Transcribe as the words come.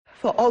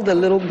For all the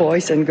little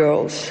boys and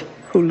girls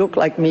who look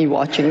like me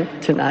watching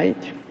tonight,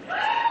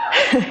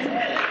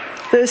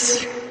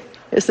 this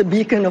is a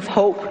beacon of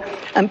hope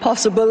and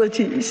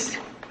possibilities.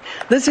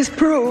 This is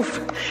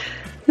proof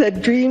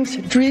that dreams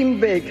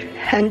dream big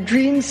and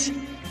dreams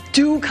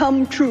do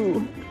come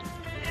true.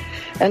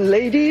 And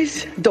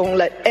ladies, don't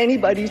let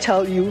anybody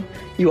tell you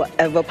you are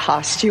ever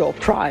past your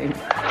prime.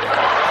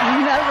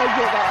 Never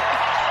give up.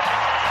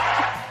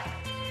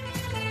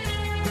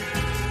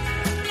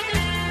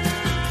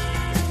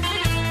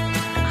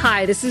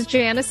 Hi, this is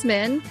Janice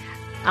Min.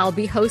 I'll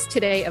be host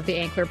today of the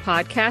Ankler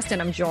podcast, and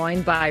I'm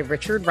joined by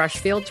Richard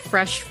Rushfield,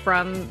 fresh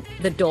from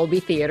the Dolby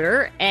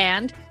Theater,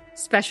 and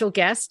special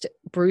guest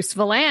Bruce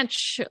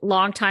Vilanch,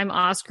 longtime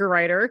Oscar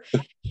writer,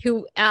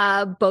 who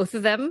both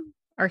of them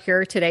are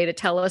here today to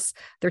tell us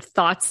their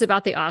thoughts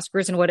about the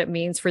Oscars and what it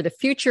means for the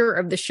future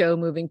of the show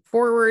moving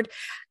forward.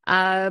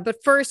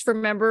 But first,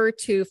 remember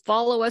to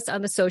follow us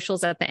on the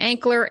socials at The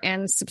Ankler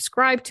and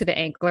subscribe to The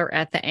Ankler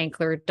at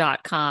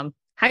theankler.com.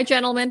 Hi,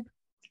 gentlemen.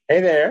 Hey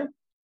there.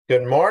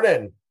 Good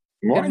morning.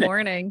 Good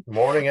morning.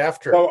 Morning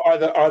after. So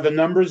are the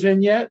numbers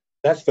in yet?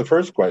 That's the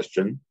first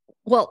question.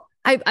 Well,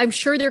 I'm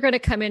sure they're going to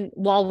come in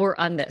while we're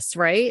on this,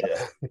 right?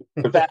 Yeah.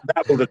 But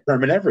that will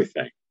determine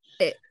everything.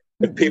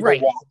 If people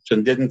watched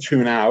and didn't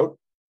tune out,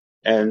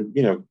 and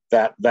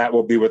that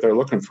will be what they're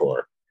looking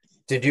for.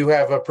 Did you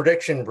have a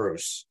prediction,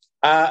 Bruce?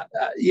 I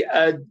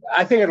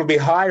think it'll be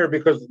higher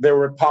because there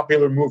were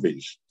popular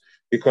movies,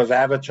 because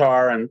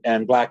Avatar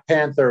and Black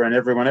Panther and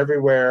Everyone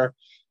Everywhere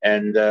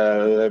and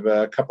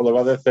a couple of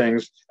other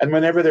things. And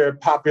whenever there are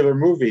popular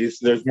movies,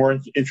 there's more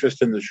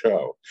interest in the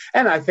show.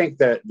 And I think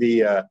that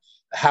the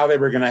how they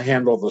were going to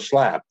handle the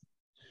slap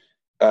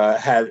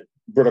had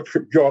brought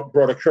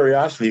a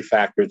curiosity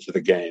factor to the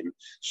game.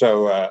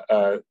 So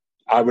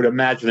I would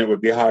imagine it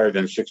would be higher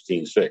than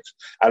 16.6.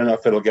 I don't know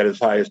if it'll get as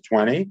high as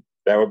 20.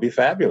 That would be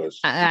fabulous.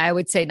 I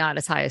would say not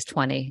as high as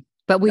 20.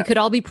 But we could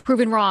all be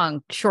proven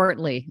wrong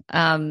shortly.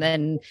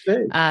 And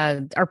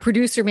our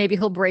producer, maybe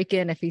he'll break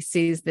in if he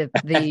sees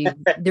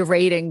the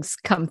ratings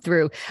come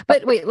through.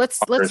 But wait, let's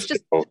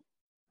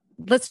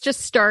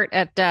just start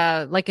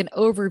at like an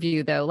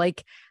overview, though.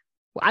 Like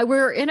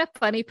we're in a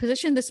funny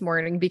position this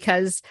morning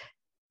because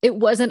it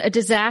wasn't a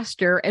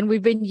disaster, and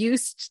we've been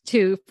used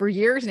to for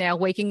years now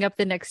waking up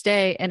the next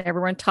day and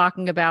everyone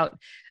talking about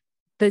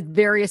the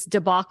various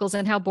debacles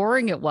and how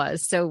boring it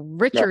was. So,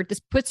 Richard, this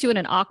puts you in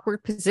an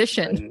awkward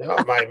position. No,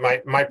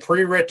 my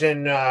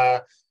pre-written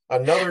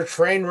another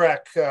train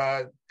wreck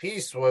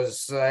piece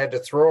was I had to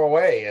throw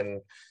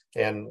away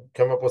and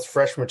come up with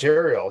fresh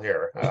material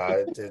here.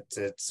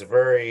 It's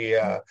very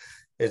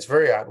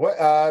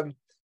odd.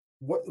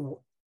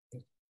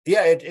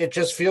 It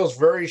just feels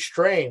very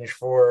strange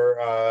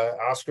for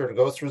Oscar to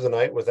go through the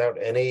night without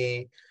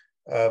any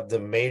of the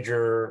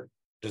major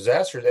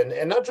disasters,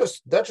 and not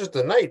just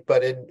the night,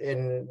 but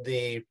in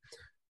the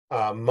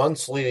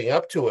months leading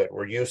up to it.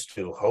 We're used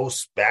to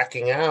hosts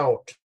backing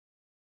out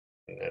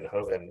and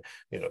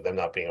them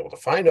not being able to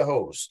find a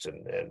host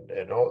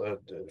and all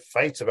the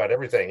fights about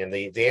everything. And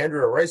the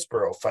Andrea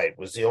Riceborough fight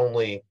was the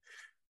only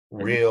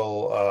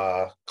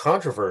real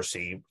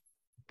controversy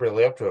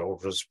really up to it,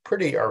 which was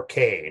pretty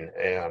arcane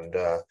and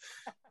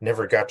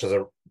never got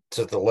to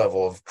the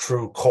level of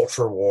true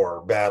culture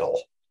war battle.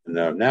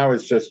 No, now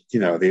it's just,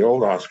 the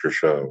old Oscar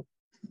show.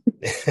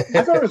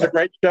 I thought it was a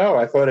great show.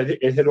 I thought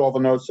it hit all the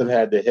notes it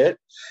had to hit.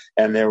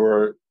 And there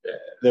were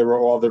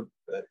all the,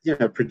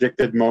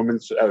 predicted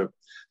moments of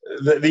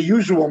the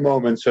usual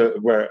moments of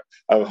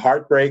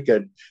heartbreak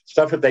and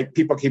stuff that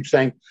people keep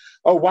saying,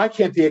 oh, why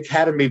can't the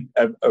Academy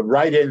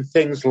write in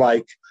things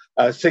like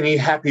singing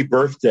happy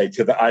birthday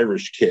to the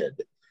Irish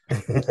kid?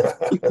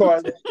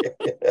 Because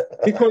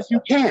you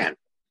can.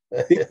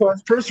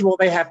 Because first of all,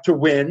 they have to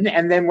win,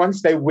 and then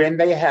once they win,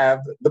 they have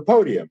the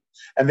podium,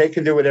 and they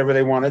can do whatever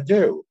they want to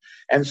do.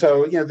 And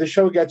so, the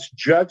show gets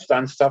judged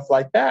on stuff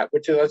like that,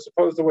 which is, I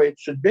suppose, the way it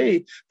should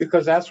be,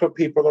 because that's what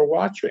people are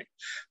watching.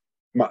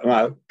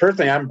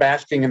 Personally, I'm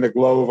basking in the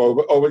glow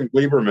of Owen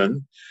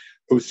Gleiberman,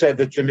 who said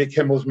that Jimmy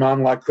Kimmel's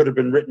monologue could have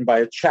been written by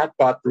a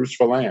chatbot, Bruce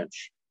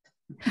Vilanch.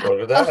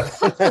 Look at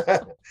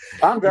that.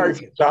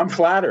 I'm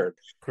flattered.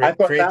 I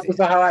thought that was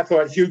how I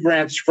thought Hugh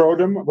Grant's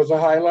scrotum was a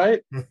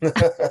highlight.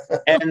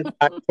 And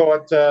I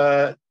thought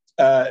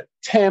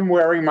Tam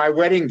wearing my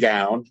wedding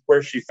gown,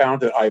 where she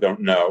found it, I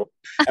don't know,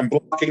 and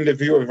blocking the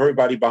view of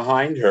everybody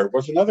behind her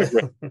was another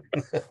great.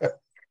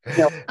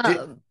 I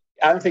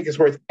don't think it's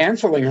worth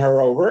canceling her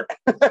over.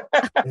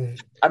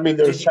 I mean,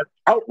 there's such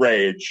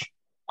outrage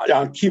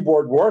on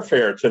keyboard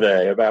warfare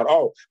today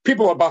about,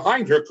 people are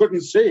behind her,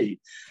 couldn't see.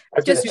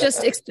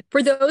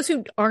 For those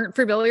who aren't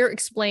familiar,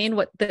 explain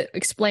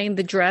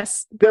the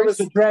dress. There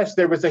was a dress.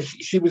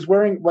 She was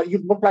wearing what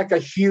looked like a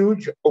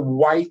huge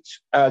white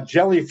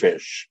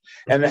jellyfish,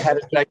 and it had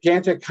a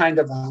gigantic kind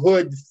of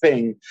hood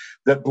thing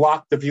that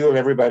blocked the view of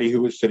everybody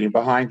who was sitting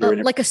behind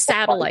her. Like a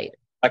satellite.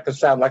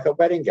 Like a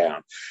wedding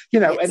gown,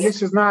 And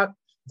this is not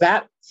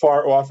that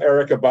far off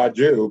Erykah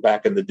Badu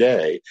back in the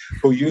day,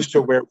 who used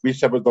to wear, we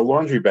said, with the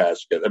laundry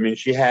basket. I mean,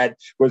 it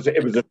was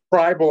a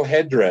tribal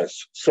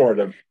headdress, sort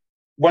of.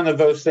 One of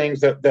those things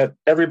that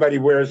everybody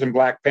wears in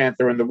Black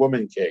Panther and the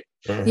Woman King.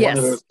 Mm-hmm. One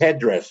of those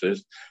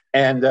headdresses.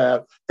 And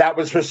that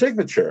was her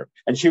signature.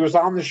 And she was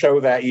on the show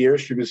that year.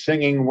 She was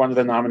singing one of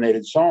the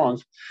nominated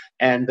songs.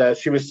 And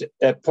she was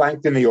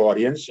planked in the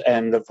audience.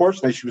 And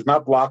fortunately, she was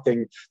not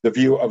blocking the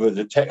view of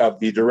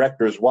the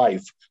director's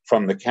wife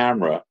from the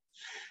camera.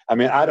 I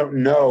mean, I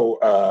don't know.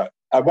 Well,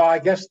 I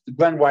guess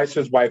Glenn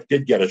Weiss's wife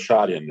did get a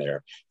shot in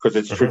there because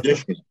it's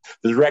traditional.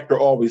 The director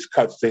always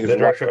cuts to his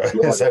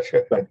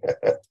wife.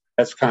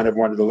 That's kind of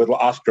one of the little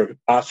Oscar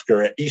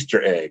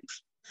Easter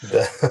eggs.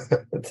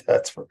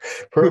 That's.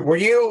 Were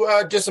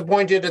you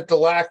disappointed at the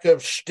lack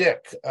of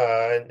shtick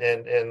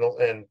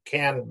and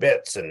canned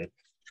bits and?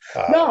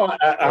 No,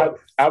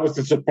 I was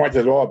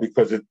disappointed at all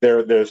because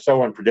they're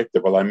so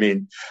unpredictable. I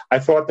mean, I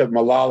thought that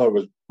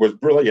Malala was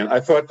brilliant. I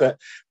thought that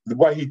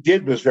what he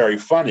did was very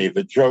funny.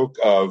 The joke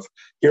of,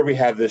 here we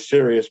have this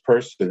serious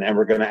person and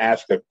we're going to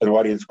ask an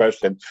audience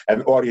question,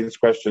 and audience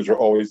questions are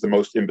always the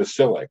most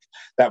imbecilic.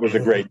 That was a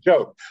great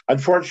joke.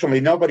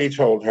 Unfortunately, nobody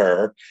told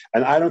her,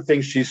 and I don't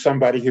think she's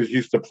somebody who's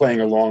used to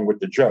playing along with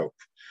the joke.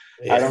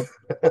 Yeah. I don't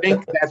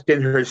think that's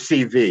in her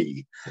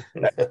CV.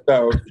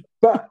 So,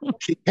 but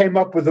she came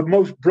up with the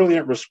most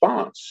brilliant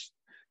response.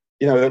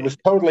 You know, that was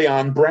totally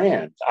on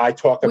brand.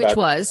 Which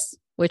was?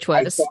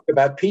 I talk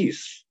about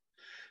peace.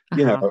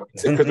 You know,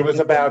 because it was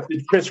about,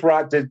 did Chris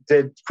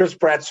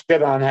Pratt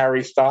spit on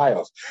Harry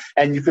Styles?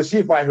 And you could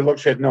see by her look,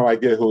 she had no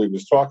idea who he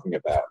was talking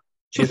about.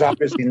 She's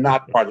obviously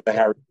not part of the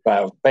Harry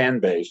Styles fan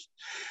base.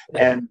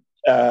 And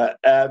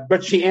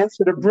but she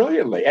answered it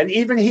brilliantly, and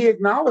even he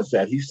acknowledged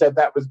that. He said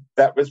that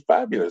was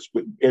fabulous.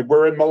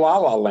 We're in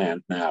Malala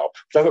land now,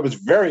 so I thought it was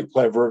very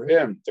clever of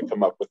him to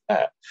come up with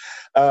that.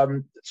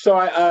 So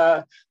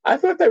I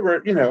thought they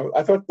were, you know,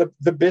 I thought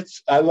the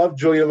bits. I love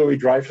Julia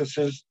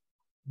Louis-Dreyfus's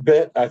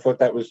bit. I thought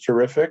that was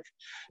terrific.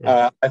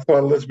 I thought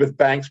Elizabeth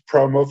Banks'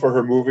 promo for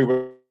her movie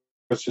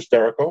was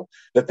hysterical.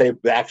 That they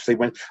actually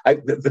went.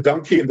 The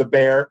donkey and the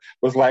bear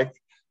was like.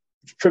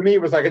 For me,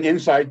 it was like an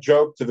inside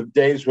joke to the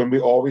days when we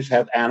always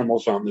had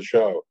animals on the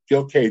show.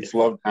 Gil Cates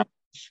loved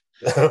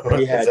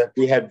animals.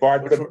 We had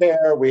Bart the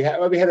bear. We had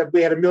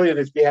a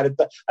million. We had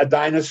a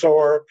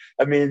dinosaur.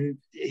 I mean,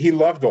 he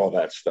loved all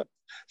that stuff.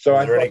 So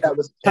I thought that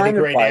was kind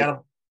of like.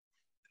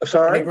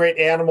 Sorry, any great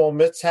animal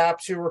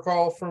mishaps you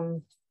recall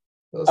from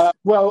those?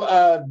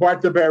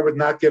 Bart the bear would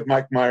not give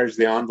Mike Myers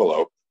the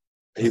envelope.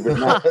 He would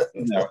not.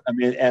 You know, I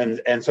mean,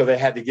 and so they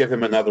had to give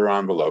him another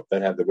envelope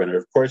that had the winner.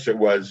 Of course, it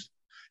was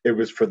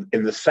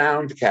in the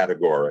sound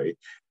category.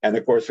 And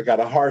of course, it got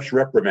a harsh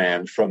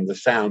reprimand from the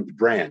sound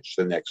branch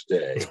the next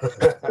day.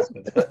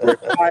 We're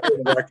tired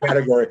of our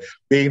category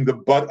being the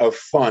butt of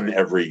fun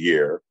every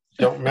year.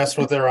 Don't mess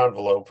with their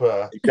envelope.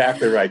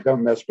 Exactly right.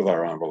 Don't mess with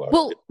our envelope.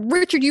 Well,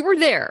 Richard, you were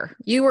there.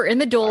 You were in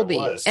the Dolby.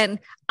 And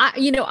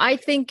I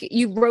think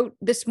you wrote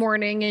this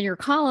morning in your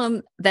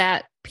column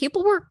that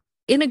people were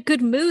in a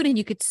good mood, and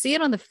you could see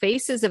it on the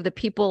faces of the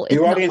people in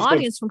the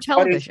audience from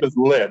television. The audience was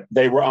lit.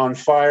 They were on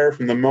fire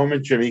from the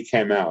moment Jimmy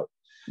came out.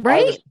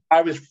 Right?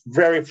 I was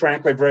very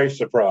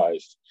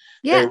surprised.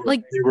 Yeah,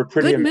 they were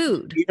pretty good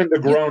mood. Even the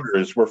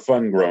groaners were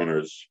fun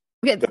groaners.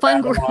 Yeah, the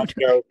fun groaners.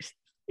 Joke,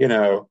 you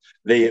know,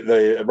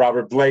 the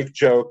Robert Blake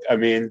joke. I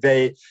mean,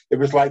 it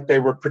was like they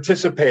were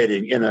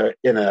participating in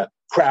a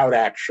crowd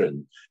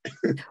action.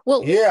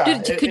 Well,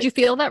 yeah. Could you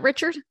feel that,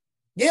 Richard?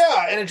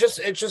 Yeah, and it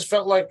just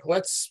felt like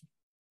let's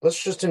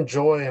just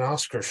enjoy an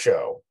Oscar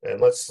show, and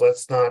let's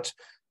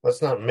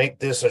not make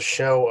this a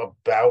show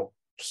about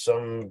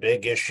some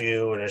big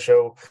issue and a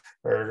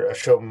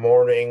show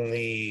mourning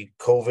the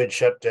COVID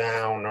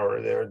shutdown,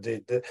 or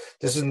this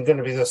isn't going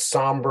to be the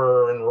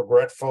somber and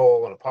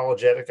regretful and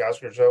apologetic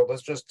Oscar show.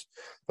 Let's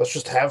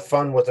just have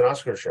fun with an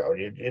Oscar show.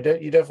 You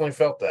definitely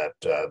felt that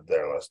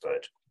there last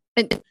night.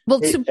 And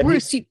so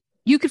Bruce,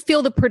 you could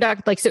feel the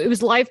product, so it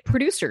was live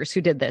producers who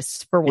did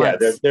this for once.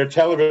 Yeah, they're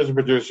television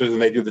producers, and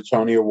they do the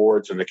Tony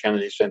Awards and the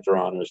Kennedy Center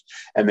honors,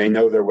 and they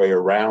know their way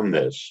around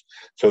this.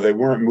 So they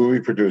weren't movie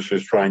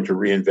producers trying to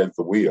reinvent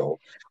the wheel.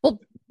 Well,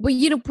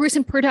 Bruce,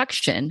 in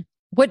production,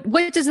 what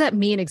does that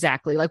mean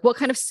exactly? Like, what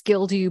kind of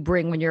skill do you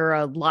bring when you're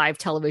a live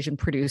television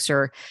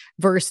producer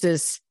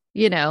versus,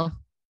 the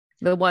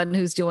one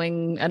who's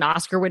doing an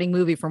Oscar-winning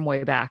movie from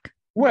way back?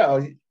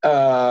 Well,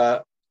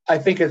 I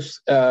think it's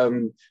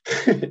you're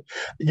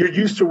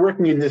used to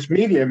working in this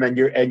medium, and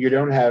you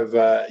don't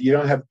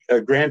have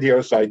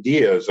grandiose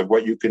ideas of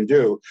what you can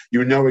do.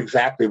 You know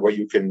exactly what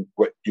you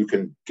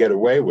can get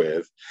away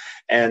with,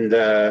 and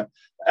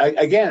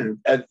again,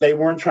 they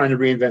weren't trying to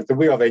reinvent the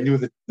wheel. They knew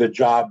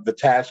the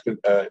task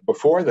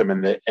before them,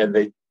 and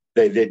they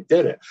did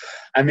it.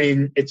 I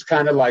mean, it's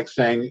kind of like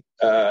saying,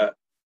 I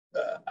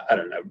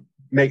don't know,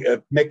 make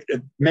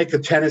a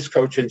tennis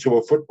coach into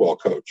a football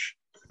coach.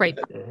 Right.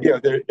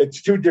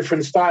 It's two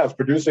different styles.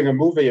 Producing a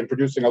movie and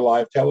producing a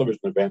live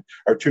television event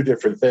are two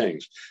different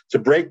things. To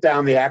break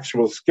down the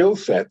actual skill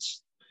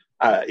sets,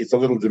 it's a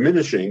little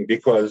diminishing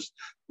because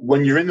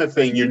when you're in the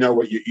thing, you know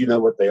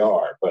what they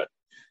are. But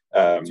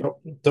so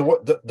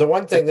the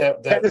one thing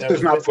that tennis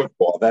is not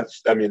football.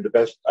 That's the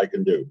best I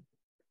can do.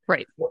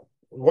 Right.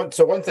 One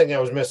thing that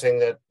was missing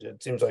that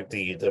it seems like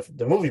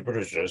the movie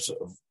producers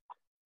of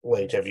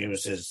late have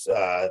used is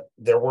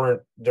there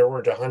weren't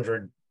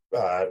 100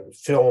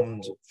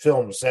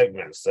 film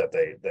segments that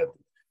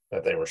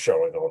they were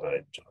showing all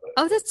night.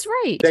 Oh, that's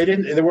right. They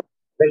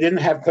didn't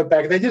have clip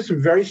back. They did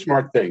some very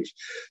smart things.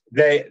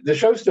 The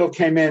show still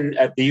came in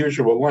at the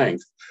usual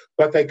length,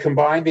 but they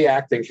combined the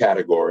acting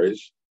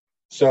categories.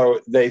 So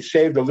they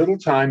saved a little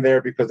time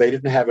there because they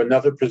didn't have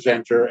another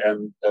presenter,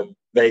 and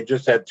they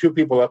just had two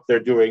people up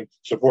there doing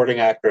supporting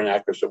actor and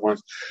actress at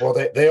once. Well,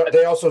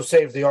 they also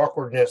saved the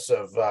awkwardness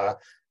of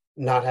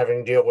not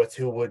having to deal with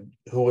who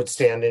would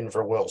stand in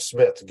for Will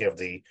Smith to give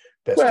the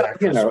best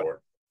actress award.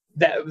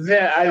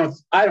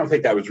 I don't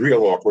think that was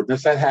real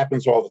awkwardness. That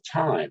happens all the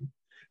time.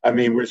 I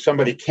mean, where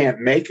somebody can't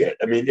make it.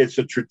 I mean, it's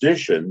a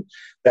tradition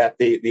that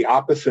the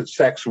opposite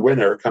sex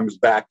winner comes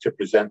back to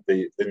present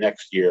the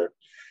next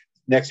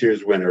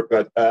year's winner.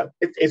 But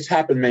it's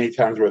happened many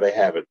times where they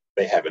haven't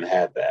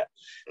had that.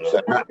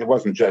 So it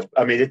wasn't just.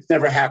 I mean, it's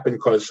never happened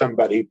because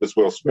somebody was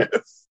Will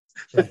Smith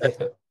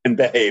and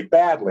behaved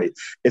badly.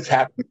 It's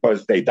happened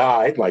because they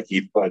died, like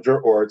Heath Ledger,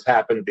 or it's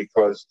happened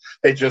because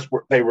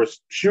they were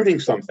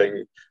shooting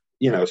something,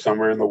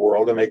 somewhere in the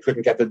world, and they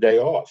couldn't get the day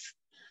off.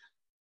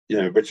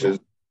 Which is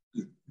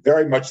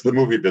very much the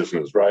movie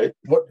business, right?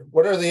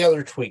 What are the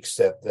other tweaks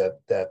that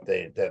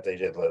they did?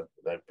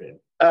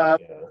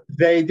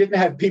 They didn't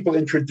have people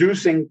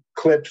introducing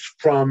clips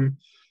from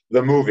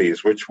the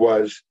movies, which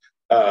was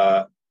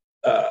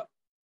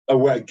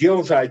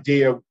Gil's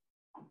idea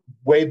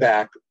way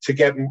back to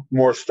get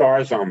more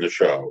stars on the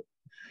show.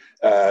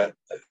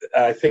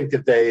 I think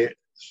that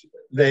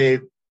they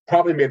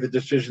probably made the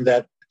decision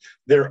that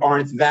there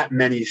aren't that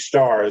many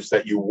stars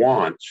that you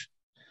want.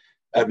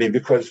 I mean,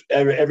 because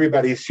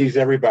everybody sees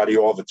everybody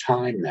all the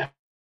time now.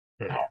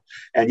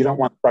 And you don't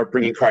want to start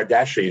bringing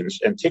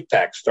Kardashians and Tic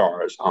Tac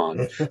stars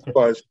on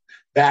because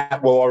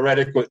that will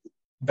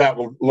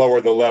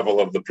lower the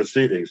level of the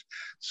proceedings.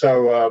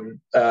 So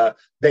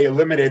they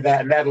eliminated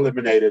that, and that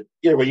eliminated,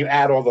 when you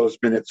add all those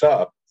minutes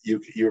up,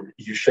 you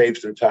shave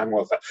some time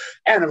off.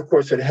 And of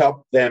course, it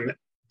helped them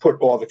put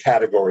all the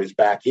categories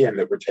back in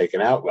that were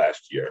taken out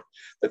last year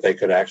that they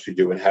could actually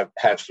do and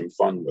have some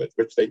fun with,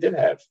 which they did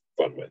have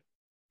fun with.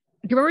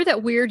 Do you remember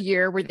that weird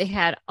year where they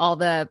had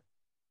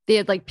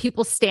like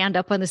people stand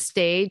up on the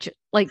stage?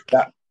 Like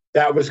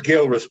that was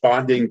Gil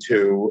responding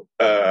to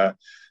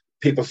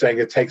people saying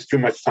it takes too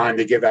much time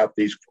to give out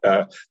these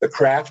the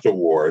craft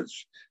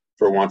awards,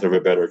 for want of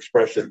a better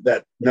expression,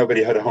 that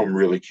nobody at home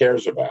really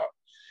cares about.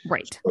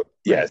 Right. So,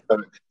 yes,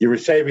 you were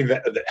saving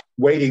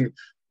waiting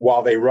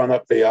while they run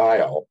up the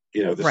aisle.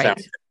 The right.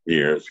 sound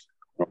engineers.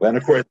 Then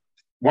of course,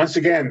 once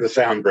again, the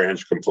sound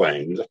branch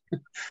complained.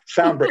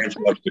 Sound branch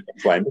loves to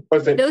complain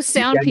because those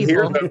sound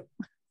people.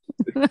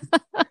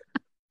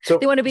 So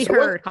they want to be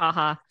heard.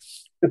 Haha.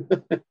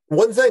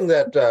 One thing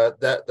that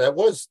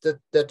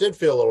did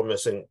feel a little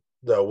missing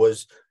though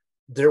was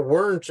there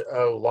weren't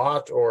a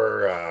lot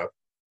or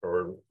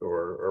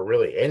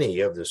really any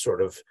of the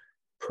sort of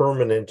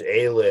permanent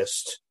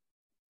A-list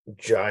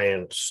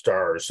giant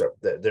stars.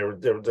 There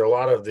were a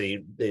lot of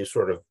the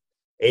sort of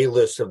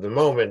A-list of the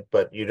moment,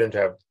 but you didn't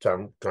have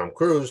Tom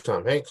Cruise,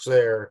 Tom Hanks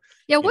there.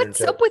 Yeah,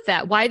 what's up with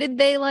that? Why did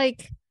they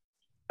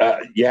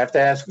you have to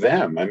ask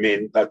them. I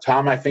mean,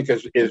 Tom, I think,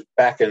 is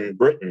back in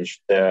Britain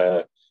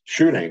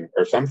shooting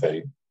or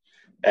something.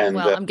 And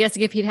I'm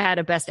guessing if he'd had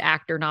a Best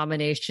Actor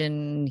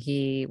nomination,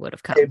 he would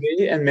have come.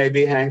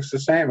 Maybe Hanks the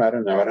same. I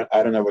don't know.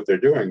 I don't know what they're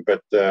doing,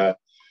 but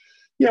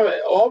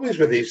always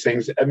with these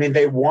things. I mean,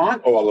 they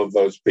want all of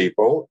those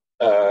people,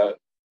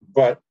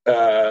 but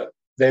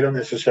they don't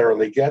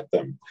necessarily get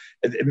them.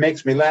 It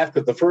makes me laugh,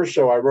 but the first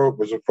show I wrote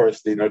was, of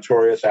course, the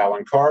notorious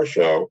Alan Carr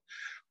show,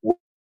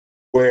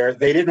 where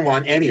they didn't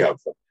want any of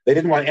them. They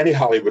didn't want any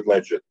Hollywood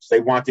legends. They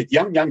wanted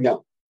young.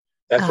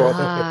 That's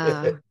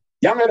all.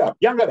 Young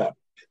it up.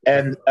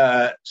 And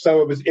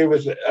so it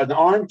was an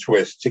arm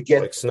twist to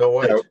get like Snow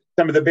White.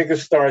 Some of the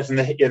biggest stars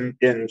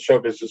in show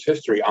business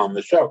history on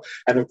the show.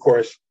 And of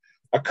course,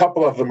 a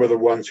couple of them were the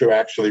ones who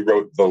actually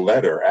wrote the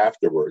letter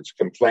afterwards,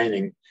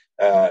 complaining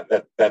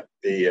that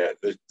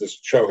the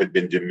show had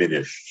been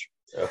diminished.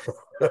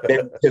 They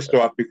were pissed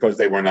off because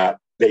they were not.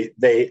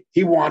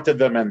 He wanted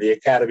them, and the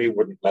Academy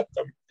wouldn't let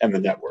them, and the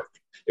network.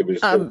 It was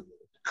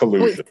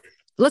collusion. Wait,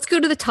 let's go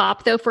to the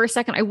top though for a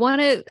second. I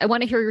want to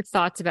hear your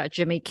thoughts about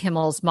Jimmy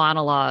Kimmel's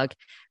monologue,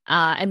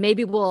 and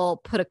maybe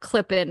we'll put a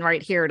clip in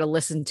right here to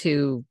listen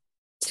to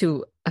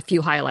a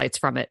few highlights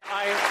from it.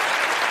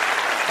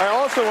 I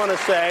also want to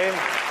say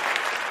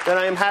that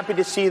I am happy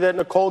to see that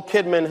Nicole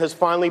Kidman has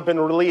finally been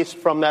released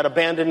from that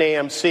abandoned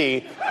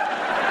AMC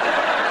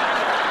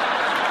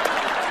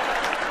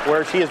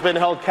where she has been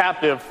held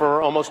captive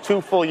for almost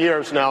 2 full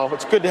years now.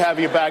 It's good to have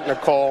you back,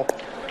 Nicole.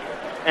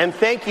 And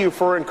thank you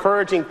for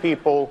encouraging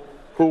people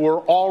who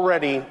were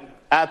already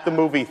at the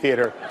movie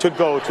theater to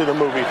go to the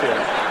movie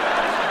theater.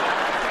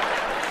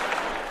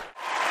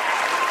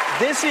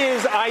 This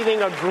is, I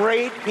think, a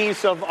great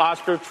piece of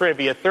Oscar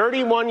trivia.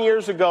 31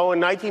 years ago in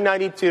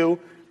 1992,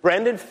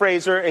 Brendan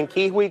Fraser and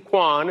Ke Huy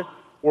Quan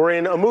were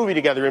in a movie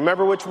together.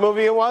 Remember which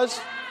movie it was?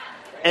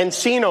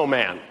 Encino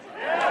Man.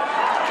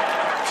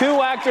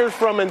 Two actors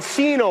from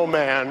Encino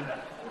Man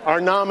are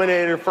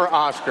nominated for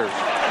Oscars.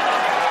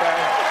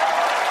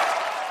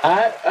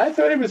 I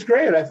thought it was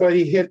great. I thought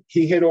he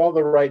hit all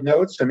the right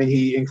notes. I mean,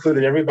 he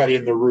included everybody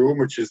in the room,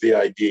 which is the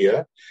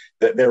idea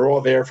that they're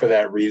all there for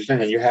that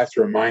reason. And you have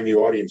to remind the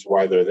audience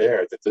why they're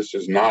there, that this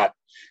is not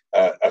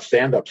a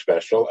stand-up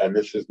special, and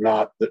this is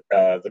not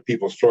the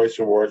People's Choice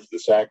Awards, the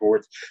SAG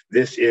Awards.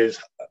 This is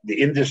the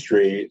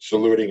industry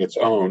saluting its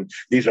own.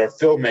 These are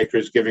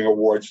filmmakers giving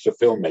awards to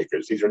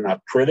filmmakers. These are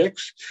not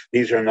critics.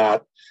 These are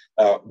not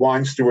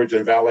wine stewards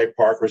and valet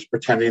parkers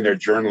pretending they're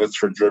journalists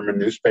for German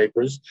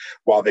newspapers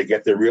while they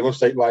get their real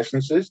estate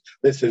licenses.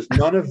 This is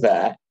none of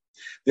that.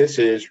 This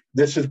is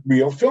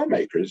real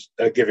filmmakers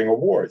giving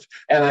awards.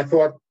 And I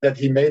thought that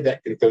he made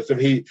that conclusive.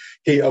 He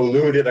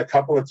alluded a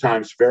couple of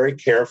times very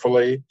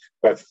carefully,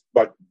 but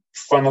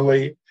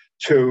funnily,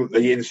 to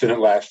the incident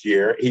last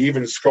year. He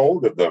even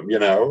scolded them,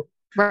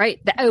 Right.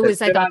 I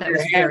thought that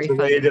was very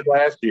funny. They did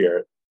last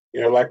year.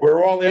 Like,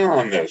 we're all in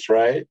on this,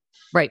 right?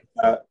 Right.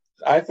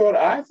 I thought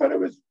it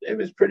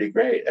was pretty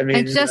great. I mean,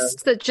 and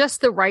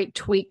just the right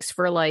tweaks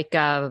for like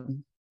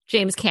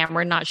James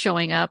Cameron not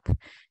showing up,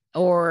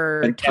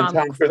 or Tom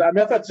Cruise. I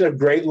mean, that's a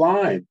great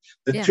line.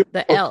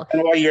 The L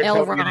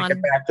Ron,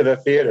 get back to the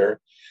theater.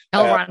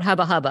 L Ron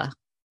Hubba Hubba,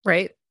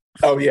 right?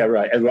 Oh yeah,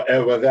 right.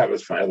 Well, that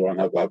was fine. L Ron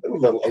Hubba Hubba.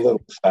 A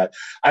little side.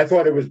 I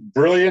thought it was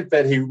brilliant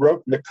that he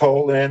wrote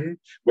Nicole in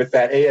with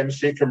that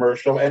AMC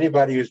commercial.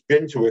 Anybody who's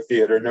been to a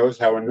theater knows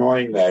how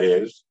annoying that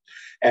is,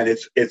 and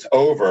it's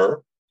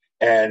over.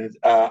 And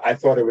I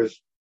thought it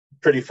was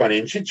pretty funny,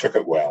 and she took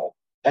it well.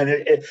 And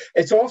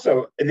it's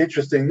also an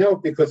interesting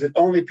note because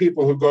only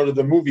people who go to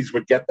the movies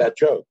would get that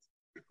joke.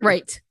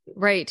 Right.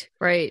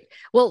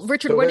 Well,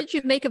 Richard, what did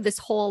you make of this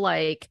whole,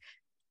 like,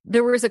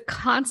 there was a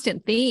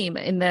constant theme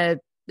in the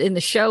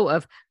show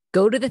of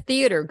go to the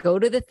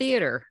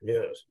theater.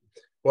 Yes.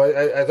 Well,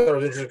 I thought it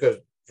was interesting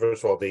because,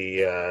 first of all,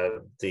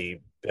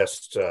 the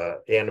best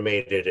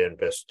animated and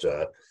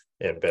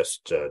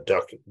best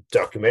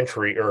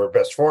documentary or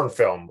best foreign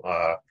film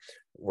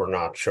were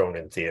not shown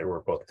in theater.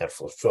 Were both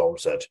Netflix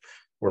films that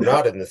were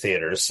not in the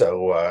theaters.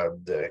 So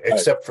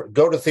except for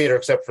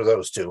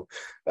those two.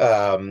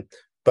 It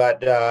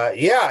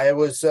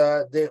was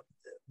the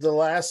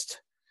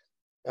last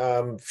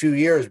few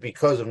years,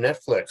 because of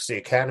Netflix, the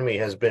Academy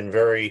has been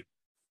very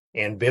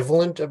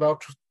ambivalent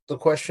about the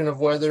question of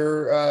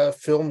whether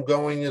film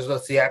going is a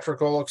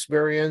theatrical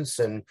experience,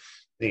 and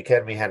the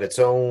Academy had its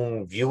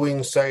own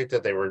viewing site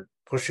that they were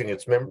pushing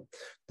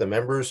the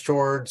members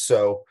towards.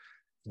 So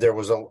there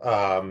was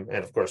and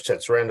of course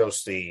Ted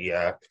Sarandos,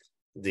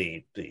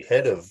 the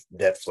head of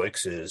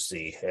Netflix, is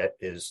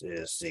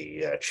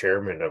the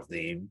chairman of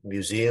the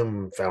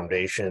Museum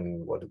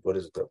Foundation. What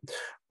is the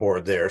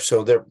board there?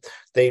 So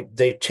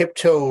they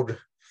tiptoed.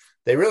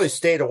 They really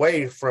stayed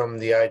away from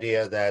the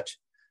idea that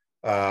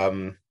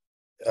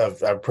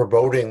of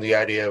promoting the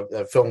idea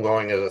of film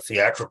going as a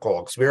theatrical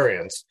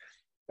experience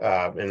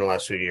in the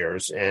last few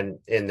years. And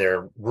in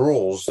their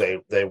rules,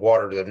 they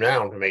watered them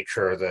down to make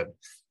sure that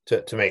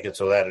to make it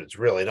so that it's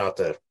really not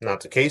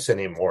the case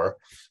anymore.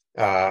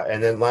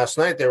 And then last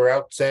night they were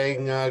out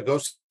saying, go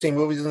see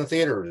movies in the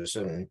theaters,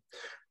 and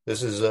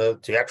this is a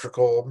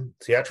theatrical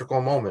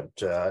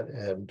moment.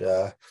 And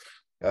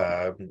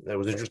it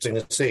was interesting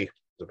to see.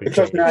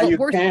 Because now you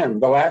can.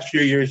 The last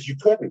few years you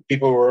couldn't.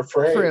 People were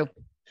afraid. True.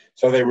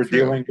 So they were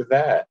dealing with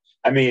that.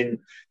 I mean,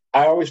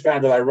 I always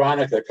found it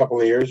ironic that a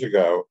couple of years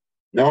ago,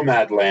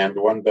 Nomadland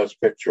won Best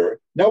Picture.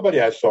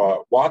 Nobody I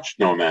saw watched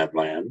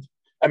Nomadland.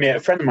 I mean, a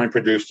friend of mine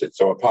produced it,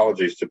 so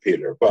apologies to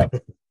Peter.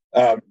 But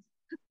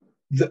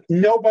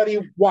nobody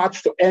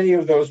watched any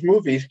of those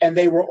movies, and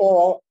they were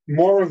all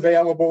more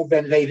available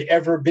than they'd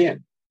ever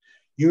been.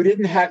 You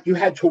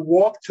had to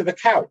walk to the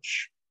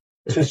couch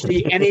to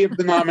see any of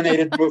the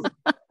nominated movies,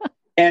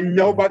 and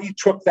nobody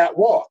took that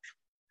walk.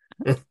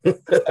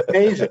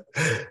 Amazing.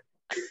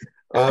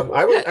 I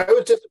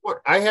was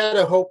disappointed. I had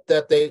a hope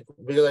that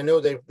because I know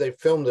they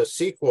filmed a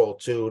sequel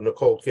to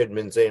Nicole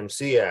Kidman's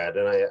AMC ad,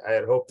 and I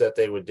had hoped that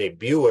they would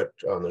debut it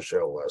on the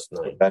show last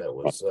night. I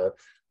was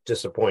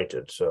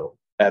disappointed. So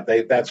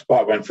that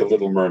spot went for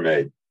Little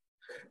Mermaid.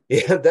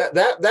 Yeah,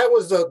 that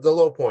was the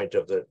low point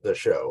of the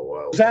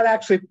show. Was that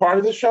actually part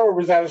of the show, or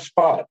was that a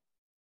spot?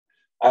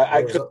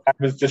 I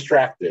was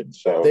distracted.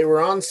 So they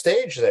were on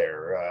stage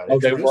there.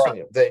 They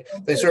were.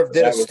 They sort of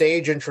did a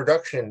stage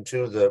introduction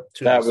to the.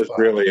 That was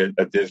really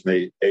a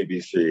Disney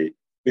ABC,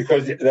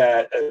 because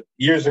that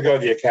years ago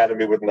the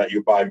Academy wouldn't let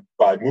you buy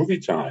movie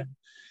time.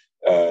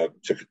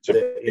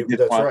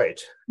 That's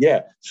right.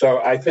 Yeah, so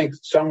I think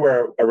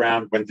somewhere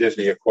around when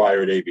Disney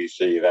acquired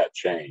ABC, that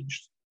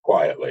changed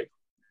quietly.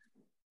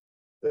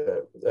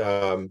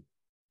 And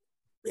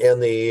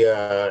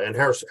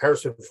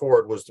Harrison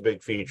Ford was the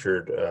big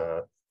featured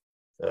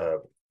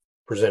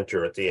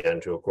presenter at the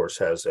end, who of course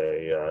has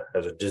a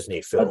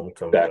Disney film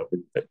coming up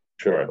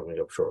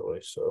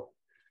shortly. So,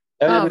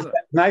 and it was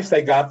nice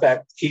they got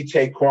that Ki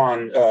Tae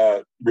Kwan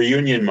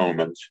reunion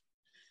moment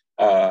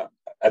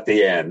at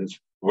the end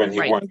when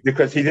he won,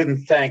 because he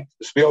didn't thank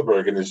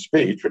Spielberg in his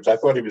speech, which I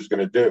thought he was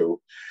going to do.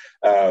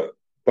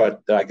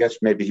 But I guess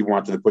maybe he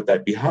wanted to put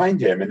that behind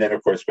him. And then,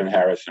 of course, when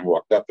Harrison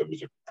walked up, it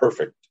was a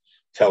perfect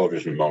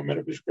television moment.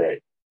 It was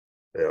great.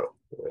 Yeah.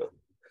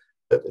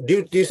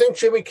 Do you think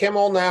Jimmy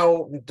Kimmel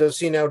does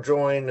he now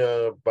join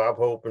Bob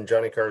Hope and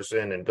Johnny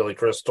Carson and Billy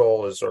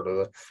Crystal as sort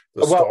of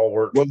the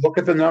stalwart? Well, look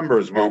at the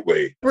numbers, won't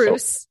we?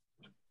 Bruce.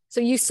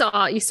 So you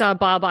saw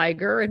Bob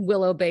Iger and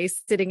Willow Bay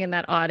sitting in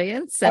that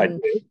audience,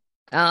 and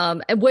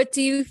what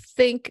do you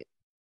think?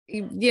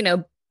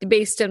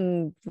 Based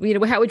on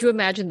how would you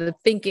imagine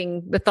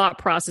the thought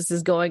process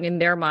is going in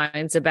their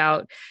minds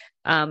about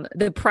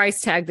the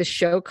price tag the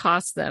show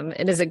costs them,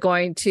 and is it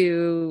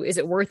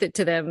worth it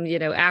to them?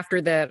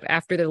 After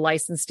the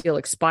license deal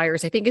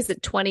expires, I think, is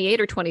it 28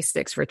 or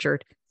 26,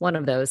 Richard? One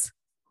of those.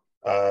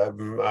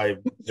 I'm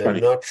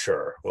not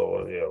sure.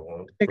 Well, yeah,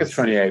 I think it's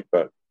 28,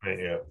 but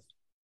yeah.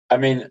 I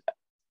mean,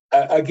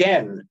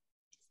 again,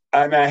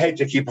 I hate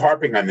to keep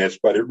harping on this,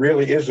 but it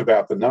really is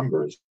about the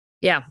numbers.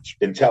 Yeah.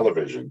 In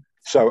television.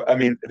 So, I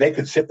mean, they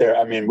could sit there.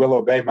 I mean,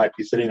 Willow Bay might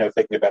be sitting there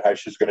thinking about how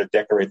she's going to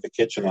decorate the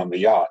kitchen on the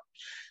yacht.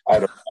 I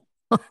don't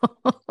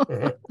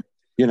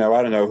know.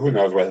 I don't know. Who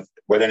knows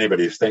what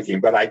anybody's thinking.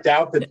 But I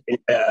doubt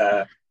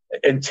that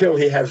until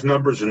he has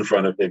numbers in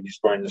front of him, he's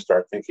going to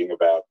start thinking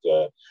about.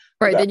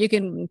 Right. Then you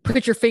can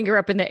put your finger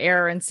up in the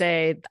air and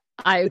say,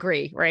 I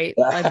agree. Right.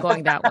 I'm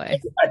going that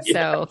way.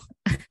 Yeah.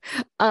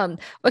 So,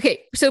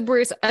 okay. So,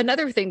 Bruce,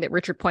 another thing that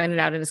Richard pointed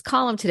out in his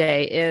column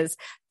today is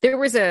there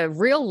was a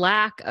real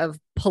lack of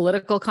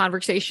political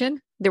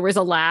conversation. There was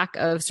a lack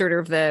of sort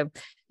of the,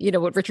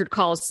 what Richard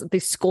calls the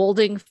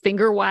scolding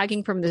finger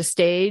wagging from the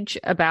stage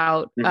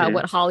about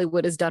what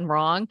Hollywood has done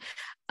wrong,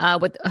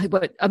 what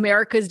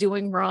America is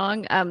doing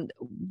wrong.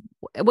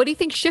 What do you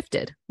think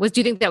shifted? Do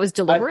you think that was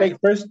deliberate?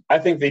 I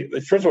think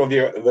first of all,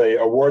 the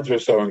awards were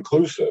so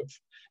inclusive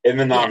in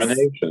the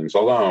nominations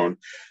alone.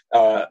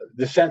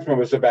 The sentiment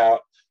was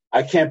about,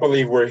 I can't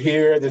believe we're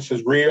here. This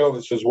is real.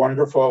 This is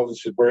wonderful.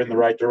 We're in the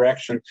right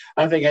direction.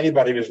 I don't think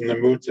anybody was in the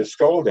mood to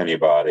scold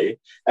anybody.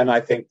 And I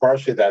think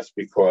partially that's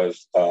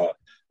because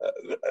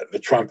the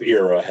Trump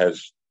era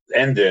has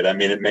ended. I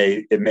mean, it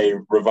may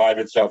revive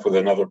itself with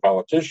another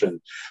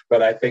politician,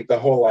 but I think the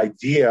whole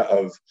idea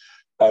of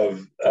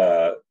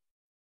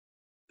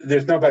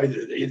there's nobody,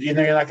 you're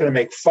not going to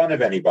make fun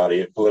of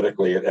anybody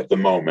politically at the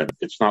moment.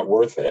 It's not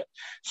worth it.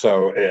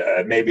 So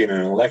maybe in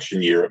an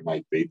election year it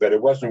might be, but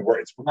it's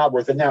not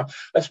worth it now,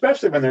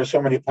 especially when there's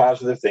so many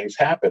positive things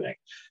happening.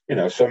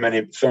 So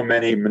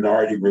many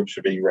minority groups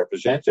are being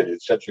represented.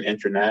 It's such an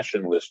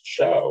internationalist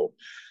show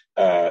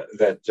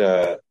that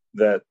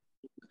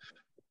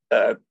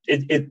there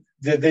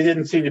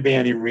didn't seem to be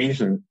any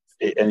reason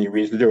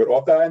to do it.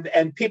 Although,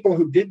 and people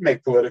who did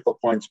make political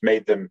points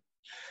made them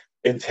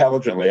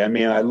intelligently. I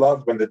mean, I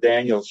loved when the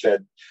Daniels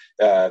said,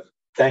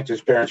 thanked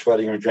his parents for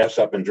letting him dress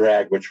up in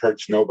drag, which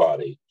hurts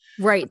nobody.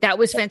 Right. That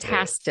was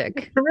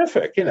fantastic.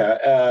 Terrific.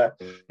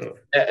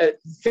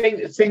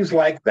 Things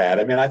like that.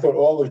 I mean, I thought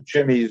all of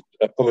Jimmy's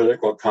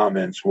political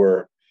comments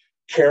were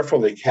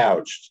carefully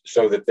couched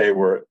so that they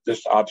were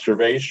just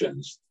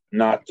observations,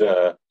 not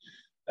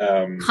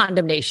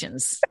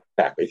condemnations.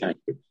 Exactly. Thank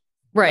you.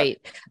 Right.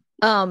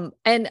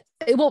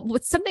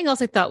 Something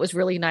else I thought was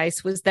really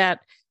nice was that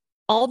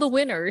all the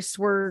winners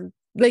were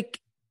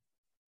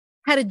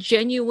had a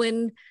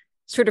genuine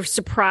sort of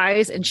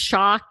surprise and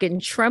shock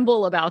and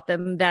tremble about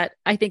them that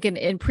I think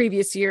in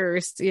previous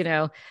years,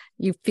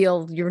 you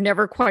feel you're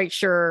never quite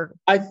sure.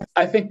 I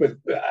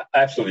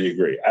absolutely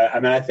agree. I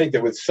mean, I think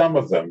that with some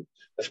of them,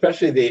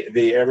 especially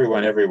the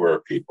Everyone Everywhere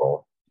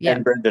people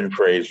and Brendan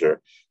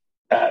Fraser,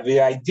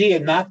 the idea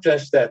not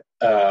just that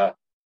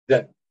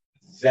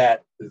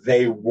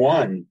they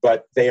won,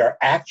 but they are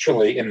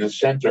actually in the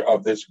center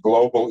of this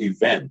global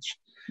event.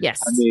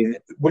 Yes. I mean,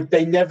 what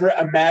they never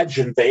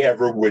imagined they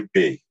ever would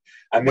be.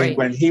 I mean,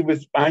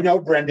 I know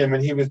Brendan,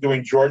 when he was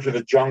doing George of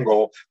the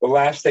Jungle, the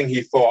last thing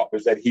he thought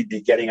was that he'd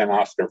be getting an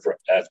Oscar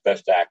as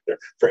Best Actor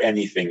for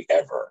anything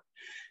ever.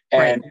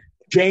 And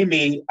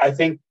Jamie, I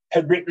think,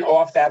 had written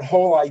off that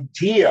whole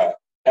idea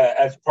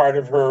as part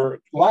of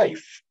her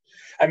life.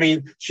 I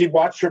mean, she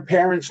watched her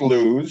parents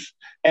lose,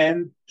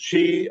 and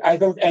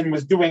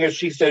was doing, as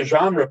she says,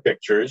 genre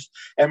pictures,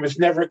 and was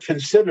never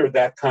considered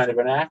that kind of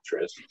an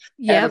actress.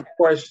 Yep. And of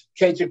course,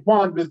 Ki Tae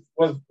Kwan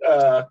was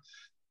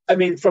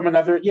from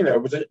another,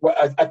 was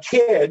a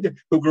kid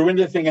who grew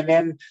into the thing, and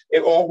then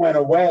it all went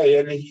away,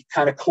 and he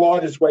kind of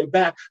clawed his way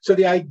back. So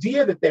the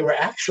idea that they were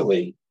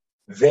actually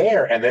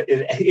there and that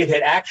it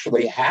had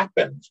actually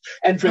happened,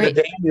 and for the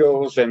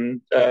Daniels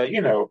and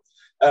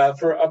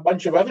for a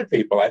bunch of other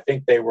people, I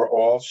think they were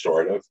all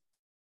sort of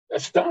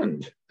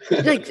stunned.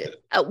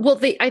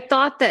 I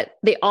thought that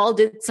they all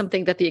did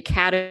something that the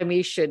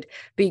Academy should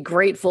be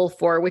grateful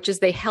for, which is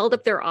they held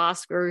up their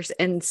Oscars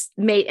and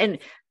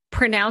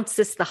pronounced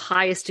this the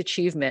highest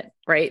achievement,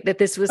 right? That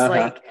this was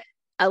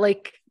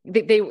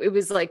it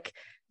was like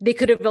they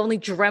could have only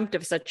dreamt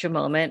of such a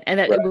moment, and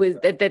that it was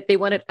that they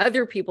wanted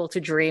other people to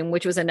dream,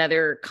 which was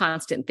another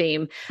constant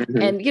theme.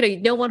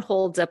 And no one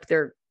holds up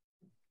their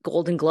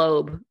Golden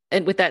Globe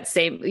and with that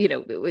same,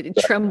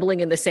 trembling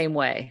in the same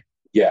way.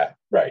 Yeah,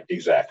 right.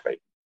 Exactly.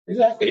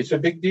 It's a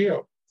big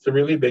deal. It's a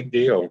really big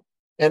deal.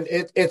 And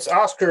it's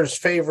Oscar's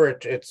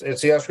favorite.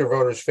 It's the Oscar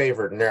voters'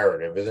 favorite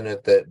narrative, isn't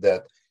it?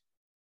 That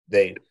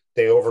they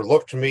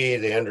overlooked me,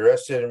 they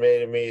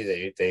underestimated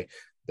me,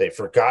 they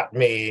forgot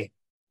me,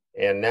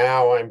 and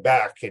now I'm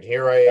back, and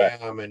here I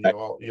am, and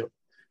you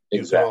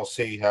can all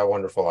see how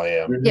wonderful I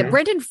am. Yeah,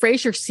 Brendan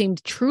Fraser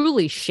seemed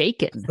truly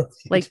shaken,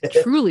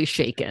 truly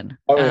shaken.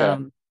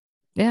 Oh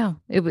yeah,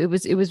 it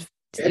was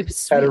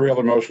had a real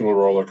emotional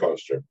roller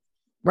coaster.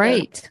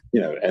 Right.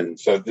 And, and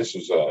so this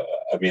is a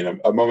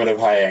moment of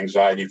high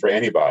anxiety for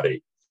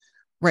anybody.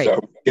 Right. So,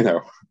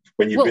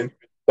 when you've been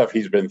through stuff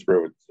he's been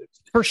through,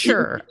 it's for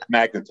sure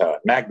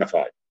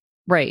magnified.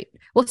 Right.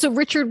 Well, so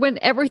Richard, when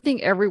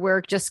Everything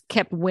Everywhere just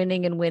kept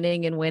winning and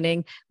winning and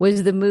winning,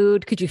 was the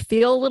mood, could you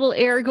feel a little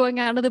air going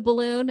out of the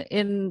balloon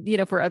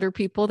for other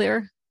people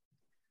there?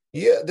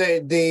 Yeah,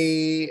 there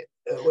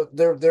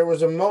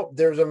was a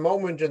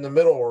moment in the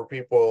middle where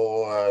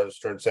people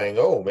started saying,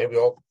 "Oh, maybe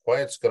All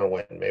Quiet's going to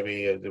win.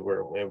 Maybe they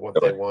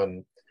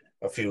won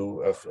a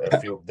few.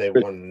 They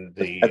won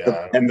the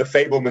and the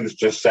Fablemans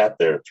just sat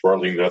there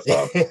twirling their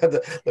thumbs.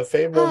 The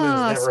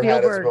Fablemans never Spielberg.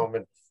 had its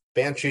moment.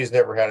 Banshees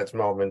never had its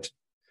moment.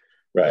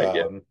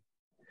 Right.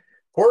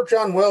 Poor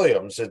John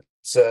Williams.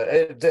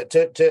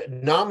 To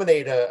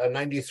nominate a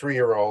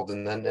 93-year-old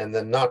and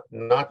then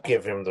not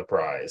give him the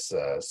prize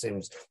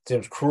seems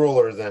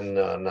crueler than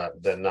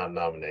not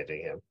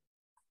nominating him.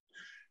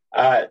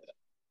 I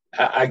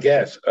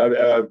guess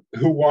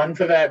who won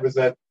for that? Was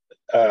that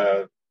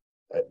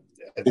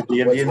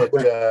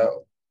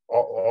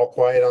All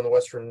Quiet on the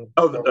Western?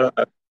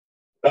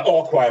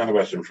 All Quiet on the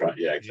Western Front.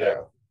 Yeah,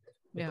 exactly.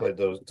 Yeah. Played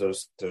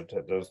those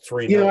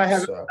three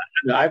notes.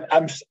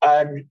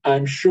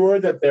 I'm sure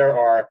that there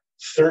are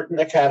certain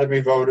Academy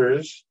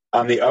voters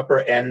on the upper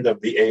end of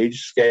the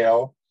age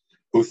scale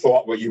who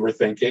thought what you were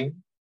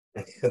thinking.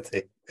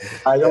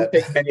 I don't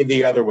think many of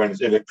the other ones,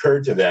 it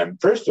occurred to them.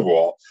 First of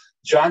all,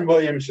 John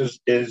Williams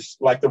is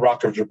like the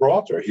Rock of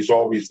Gibraltar. He's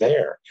always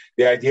there.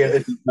 The idea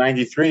that he's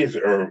 93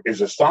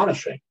 is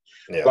astonishing.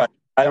 Yeah. But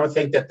I don't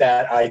think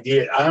that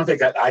idea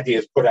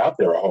is put out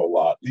there a whole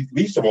lot,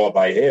 least of all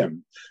by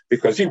him,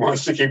 because he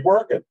wants to keep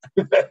working.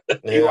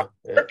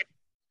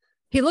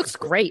 He looks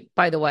great,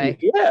 by the way.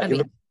 Yeah, he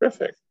looks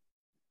terrific.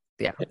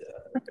 Yeah.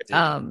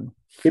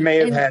 He may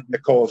have had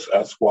Nicole's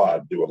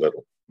squad do a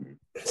little.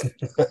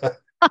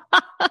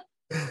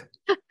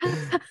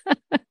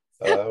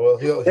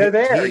 They're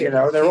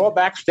there, they're all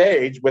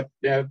backstage with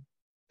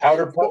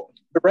powder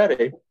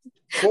ready.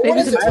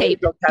 Maybe some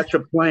tape. Go catch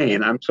a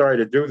plane. I'm sorry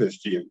to do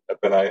this to you,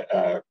 but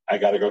I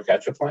got to go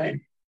catch a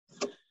plane.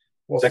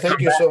 Well, thank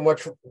you so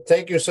much.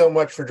 Thank you so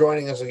much for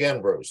joining us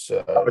again, Bruce.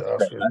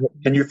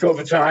 Can you fill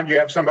the time? Do you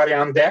have somebody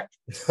on deck?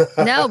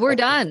 No, we're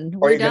done.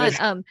 We're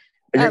done.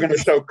 You're going to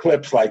show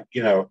clips like,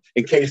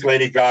 in case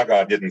Lady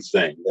Gaga didn't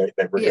sing.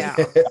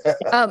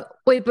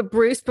 Wait, but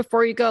Bruce,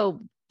 before you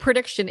go,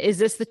 prediction: is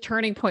this the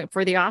turning point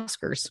for the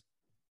Oscars?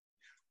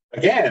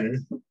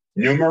 Again,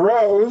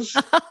 numeros.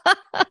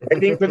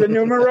 Waiting for the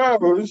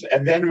numeros,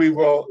 and then we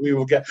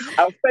will get.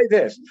 I'll say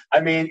this. I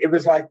mean, it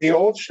was like the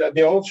old show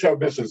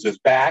business is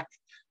back.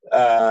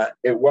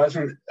 It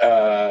wasn't.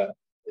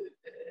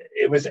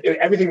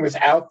 Everything was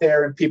out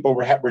there, and people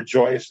were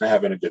joyous and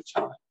having a good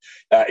time.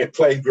 It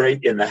played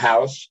great in the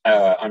house,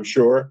 I'm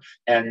sure,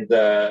 and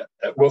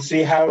we'll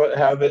see how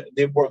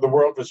the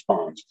world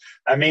responds.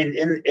 I mean,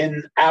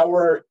 in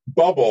our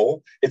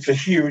bubble, it's a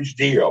huge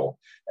deal.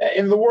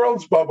 In the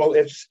world's bubble,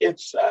 it's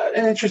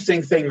an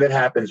interesting thing that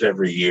happens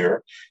every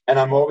year, and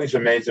I'm always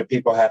amazed that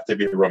people have to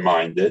be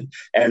reminded.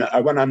 And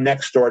I went on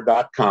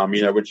Nextdoor.com,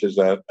 which is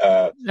a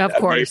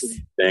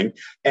thing,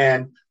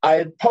 and I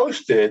had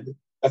posted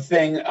a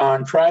thing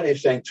on Friday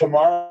saying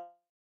tomorrow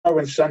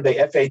and Sunday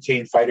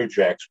F-18 fighter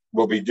jets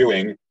will be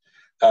doing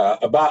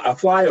about a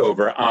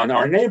flyover on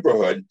our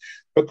neighborhood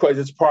because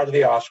it's part of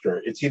the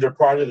Oscar. It's either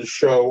part of the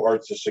show or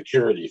it's a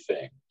security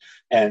thing,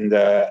 and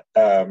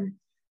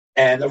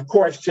of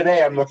course,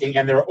 today I'm looking,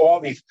 and there are all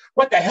these.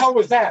 What the hell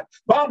was that?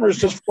 Bombers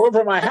just flew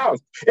over my house.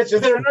 Is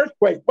there an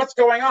earthquake? What's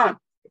going on?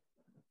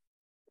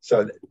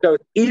 So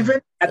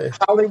even at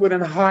Hollywood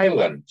and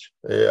Highland,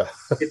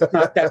 it's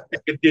not that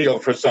big a deal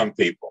for some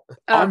people.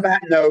 On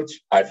that note,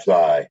 I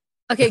fly.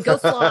 Okay, go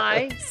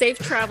fly. Safe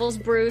travels,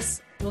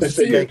 Bruce. We'll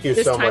see you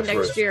this time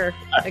next year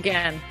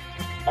again.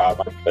 My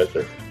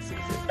pleasure.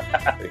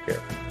 Take care.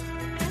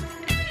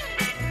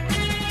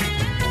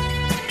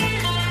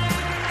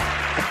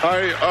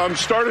 I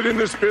started in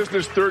this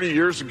business 30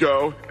 years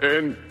ago,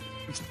 and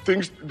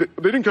things they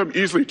didn't come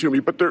easily to me.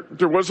 But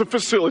there was a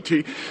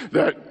facility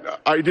that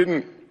I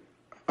didn't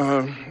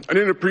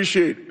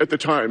appreciate at the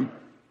time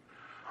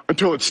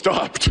until it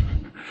stopped.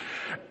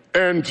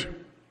 And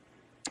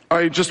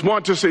I just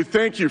want to say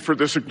thank you for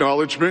this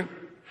acknowledgement,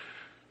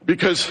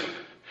 because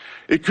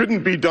it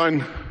couldn't be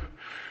done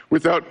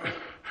without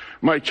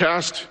my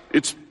cast.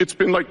 It's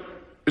been like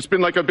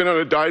I've been on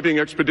a diving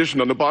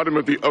expedition on the bottom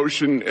of the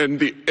ocean,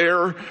 and the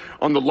air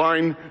on the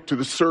line to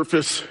the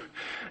surface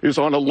is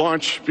on a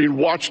launch being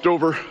watched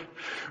over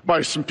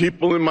by some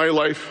people in my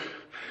life,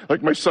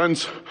 like my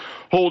sons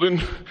Holden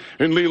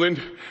and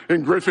Leland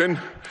and Griffin.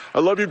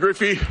 I love you,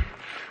 Griffey.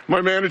 My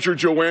manager,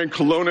 Joanne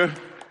Colonna,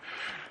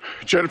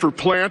 Jennifer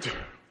Plant,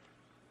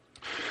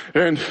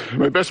 and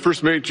my best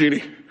first mate,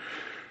 Jeannie.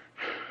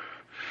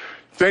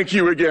 Thank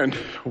you again,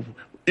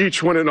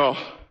 each one and all.